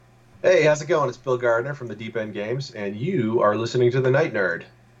Hey, how's it going? It's Bill Gardner from the Deep End Games, and you are listening to The Night Nerd.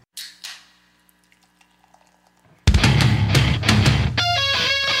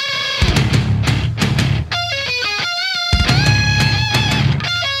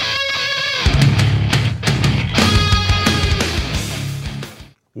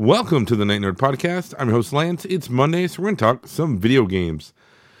 Welcome to the Night Nerd Podcast. I'm your host, Lance. It's Monday, so we're going to talk some video games.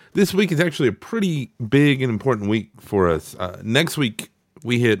 This week is actually a pretty big and important week for us. Next week,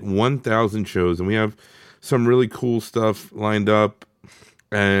 we hit 1,000 shows, and we have some really cool stuff lined up.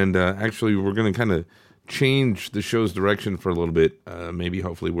 And actually, we're going to kind of change the show's direction for a little bit. Maybe,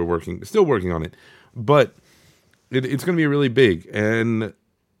 hopefully, we're still working on it. But it's going to be really big. And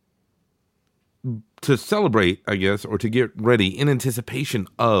to celebrate, I guess, or to get ready in anticipation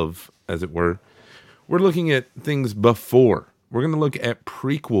of, as it were, we're looking at things before. We're going to look at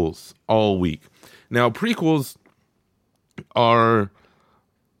prequels all week. Now, prequels are,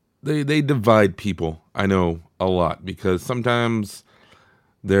 they divide people, I know, a lot, because sometimes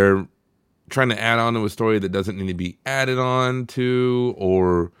they're trying to add on to a story that doesn't need to be added on to,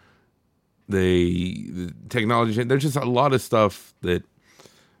 or the technology, there's just a lot of stuff that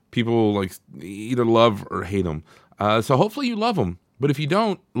people like either love or hate them. So hopefully you love them. But if you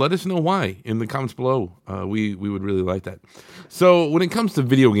don't, let us know why in the comments below. We would really like that. So when it comes to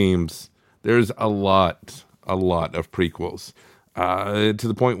video games, there's a lot of prequels. To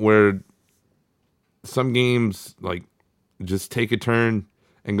the point where some games like just take a turn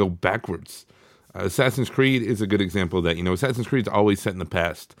and go backwards. Assassin's Creed is a good example of that. You know, Assassin's Creed's always set in the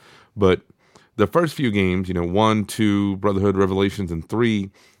past. But the first few games, 1, 2, Brotherhood, Revelations, and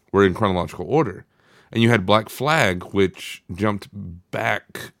 3 were in chronological order. And you had Black Flag, which jumped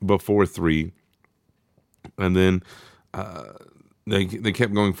back before 3. And then they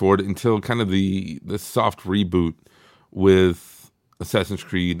kept going forward until kind of the soft reboot with Assassin's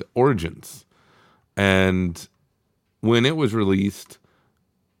Creed Origins. And when it was released,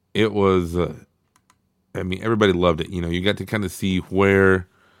 it was, everybody loved it. You got to kind of see where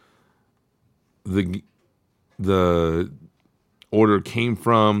the order came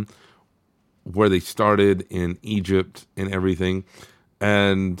from, where they started in Egypt and everything,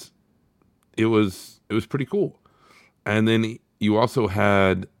 and it was pretty cool. And then you also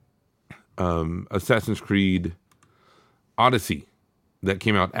had Assassin's Creed Odyssey that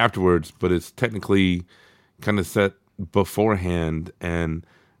came out afterwards, but it's technically kind of set beforehand, and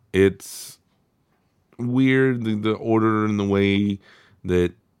it's weird, the order and the way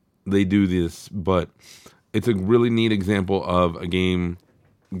that they do this, but it's a really neat example of a game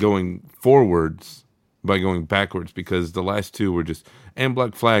going forwards by going backwards, because the last two were just, and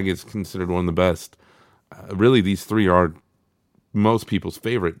Black Flag is considered one of the best. Really, these three are most people's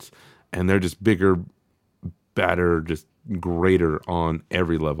favorites, and they're just bigger, badder, just greater on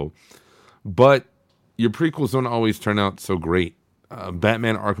every level. But your prequels don't always turn out so great.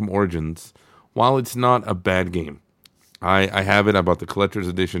 Batman Arkham Origins, while it's not a bad game, I have it, I bought the collector's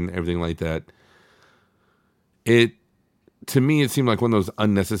edition, everything like that. To me, it seemed like one of those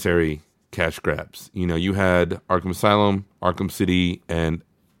unnecessary cash grabs. You had Arkham Asylum, Arkham City, and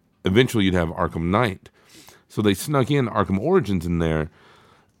eventually you'd have Arkham Knight. So they snuck in Arkham Origins in there,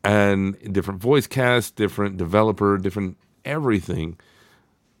 and different voice cast, different developer, different everything.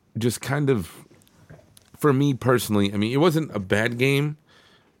 Just kind of, for me personally, it wasn't a bad game,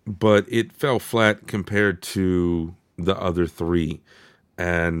 but it fell flat compared to the other three.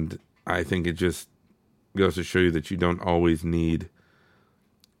 And I think it just goes to show you that you don't always need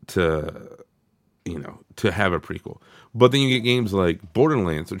to have a prequel. But then you get games like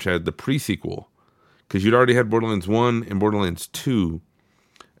Borderlands, which had the pre-sequel, because you'd already had Borderlands 1 and Borderlands 2,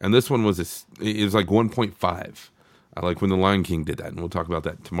 and this one was like 1.5. I like when The Lion King did that, and we'll talk about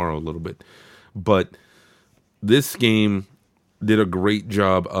that tomorrow a little bit. But this game did a great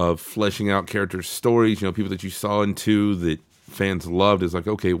job of fleshing out characters' stories, people that you saw in 2 that fans loved. Is like,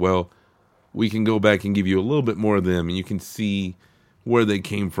 okay, well, we can go back and give you a little bit more of them, and you can see where they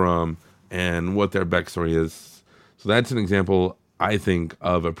came from and what their backstory is. So that's an example, I think,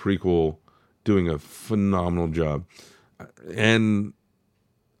 of a prequel doing a phenomenal job. And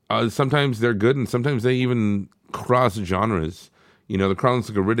sometimes they're good, and sometimes they even cross genres. The Chronicles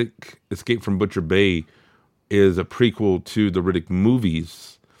of Riddick Escape from Butcher Bay is a prequel to the Riddick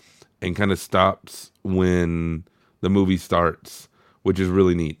movies and kind of stops when the movie starts, which is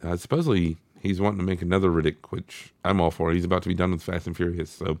really neat. Supposedly, he's wanting to make another Riddick, which I'm all for. He's about to be done with Fast and Furious,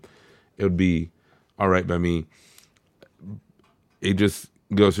 so it would be all right by me. It just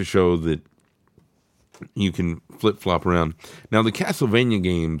goes to show that you can flip-flop around. Now, the Castlevania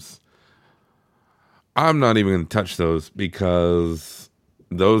games, I'm not even going to touch those because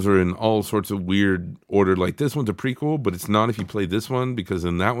those are in all sorts of weird order. Like this one's a prequel, but it's not if you play this one, because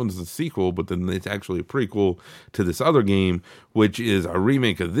then that one's a sequel, but then it's actually a prequel to this other game, which is a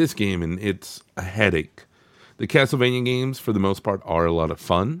remake of this game, and it's a headache. The Castlevania games, for the most part, are a lot of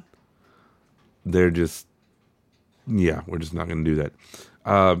fun. They're just, yeah, we're just not going to do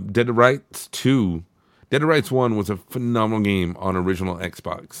that. Dead to Rights 2. Dead to Rights 1 was a phenomenal game on original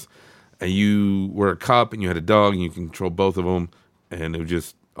Xbox. And you were a cop and you had a dog and you can control both of them. And it was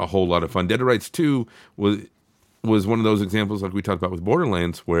just a whole lot of fun. Dead to Rights 2 was one of those examples like we talked about with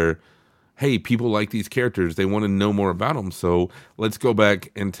Borderlands where, hey, people like these characters. They want to know more about them. So let's go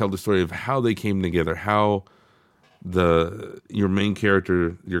back and tell the story of how they came together. How your main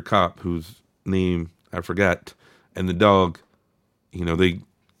character, your cop, whose name I forgot, and the dog, they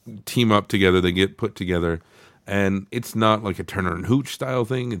team up together. They get put together. And it's not like a Turner and Hooch style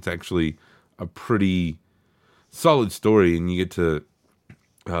thing. It's actually a pretty solid story, and you get to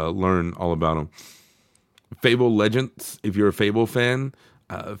learn all about them. Fable Legends, if you're a Fable fan,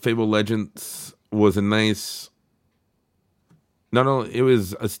 Fable Legends was a nice, not only, it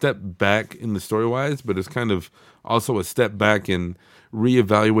was a step back in the story-wise, but it's kind of also a step back in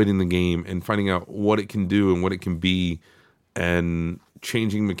reevaluating the game and finding out what it can do and what it can be and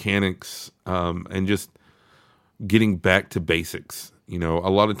changing mechanics and just getting back to basics. A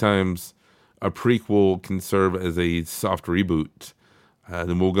lot of times a prequel can serve as a soft reboot.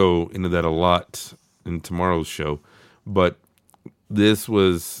 And we'll go into that a lot in tomorrow's show. But this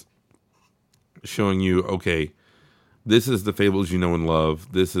was showing you, okay, this is the Fables you know and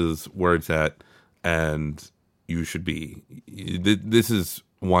love. This is where it's at, and you should be. This is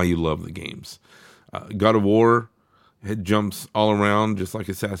why you love the games. God of War had jumps all around, just like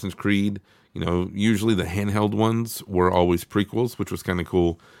Assassin's Creed. Usually the handheld ones were always prequels, which was kind of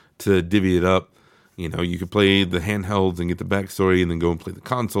cool to divvy it up. You could play the handhelds and get the backstory and then go and play the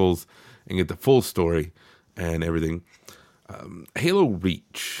consoles and get the full story and everything. Halo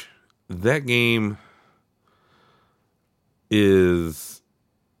Reach. That game is,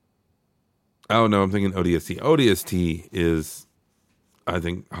 oh no, I'm thinking ODST. ODST is, I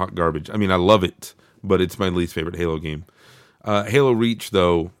think, hot garbage. I mean, I love it, but it's my least favorite Halo game. Halo Reach,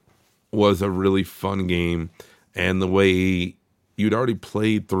 though, was a really fun game, and the way you'd already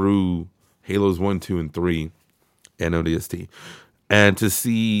played through Halos 1, 2, and 3 and ODST, and to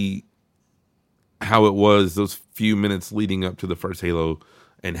see how it was those few minutes leading up to the first Halo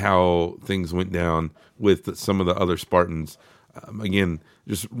and how things went down with some of the other Spartans. Again,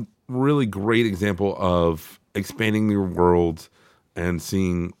 just really great example of expanding your world and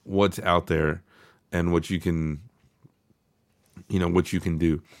seeing what's out there and what you can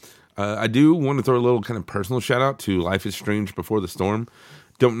do. I do want to throw a little kind of personal shout out to Life is Strange Before the Storm.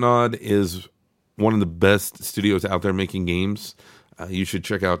 Don't Nod is one of the best studios out there making games. You should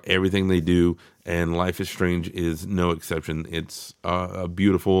check out everything they do, and Life is Strange is no exception. It's a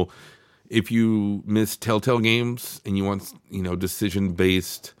beautiful. If you miss Telltale games and you want,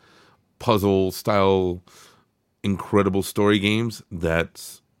 decision-based puzzle style, incredible story games,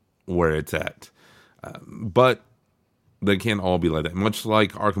 that's where it's at. But they can't all be like that. Much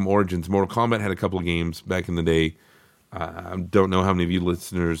like Arkham Origins, Mortal Kombat had a couple of games back in the day. I don't know how many of you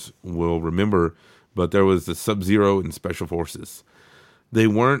listeners will remember, but there was the Sub-Zero and Special Forces. They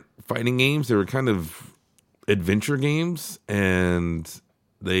weren't fighting games. They were kind of adventure games, and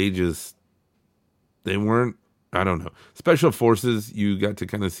they weren't, I don't know. Special Forces, you got to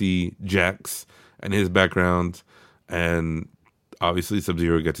kind of see Jax and his background, and obviously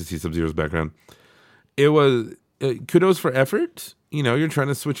Sub-Zero, got to see Sub-Zero's background. It was kudos for effort. You're trying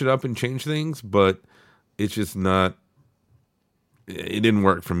to switch it up and change things, but it's just not, it didn't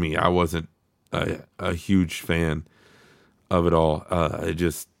work for me. I wasn't a huge fan of it all.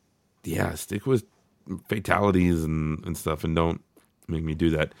 Stick with fatalities and stuff, and don't make me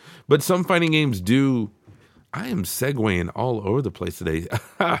do that. But some fighting games do. I am segueing all over the place today.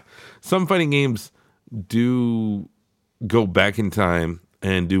 Some fighting games do go back in time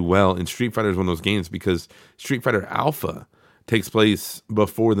and do well, and Street Fighter is one of those games because Street Fighter Alpha takes place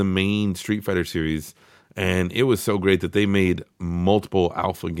before the main Street Fighter series, and it was so great that they made multiple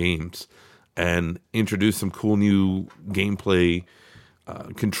Alpha games and introduced some cool new gameplay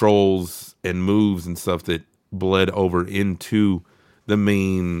controls and moves and stuff that bled over into the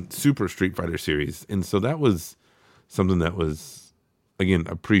main Super Street Fighter series. And so that was something that was, again,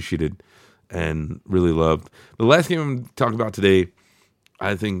 appreciated and really loved. The last game I'm talking about today,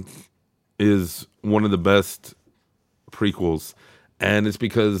 I think, is one of the best prequels. And it's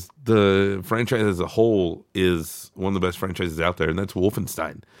because the franchise as a whole is one of the best franchises out there, and that's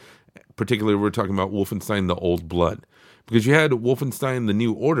Wolfenstein. Particularly, we're talking about Wolfenstein: The Old Blood. because you had Wolfenstein: The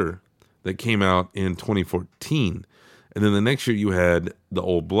New Order that came out in 2014, and then the next year you had The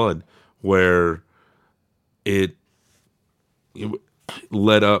Old Blood, where it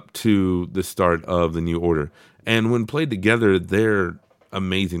led up to the start of The New Order. And when played together, they're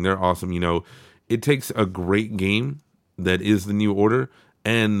amazing. They're awesome. It takes a great game that is The New Order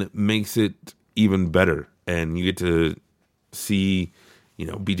and makes it even better. And you get to see,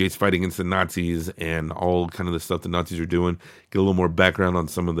 BJ's fighting against the Nazis and all kind of the stuff the Nazis are doing. Get a little more background on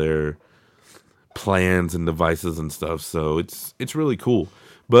some of their plans and devices and stuff. So it's really cool.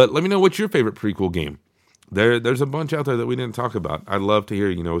 But let me know what's your favorite prequel game. There's a bunch out there that we didn't talk about. I'd love to hear,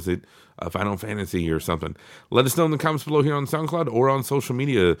 is it Final Fantasy or something? Let us know in the comments below here on SoundCloud or on social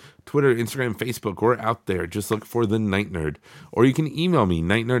media, Twitter, Instagram, Facebook. We're out there. Just look for The Night Nerd. Or you can email me,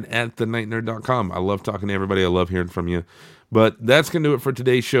 nightnerd@thenightnerd.com. I love talking to everybody. I love hearing from you. But that's going to do it for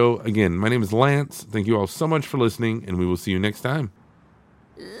today's show. Again, my name is Lance. Thank you all so much for listening, and we will see you next time.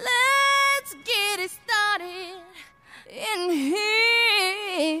 Let's get it started in here.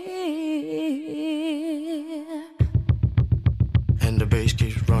 And the bass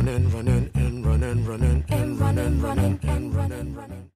keeps running, running, and running, running, and running, running.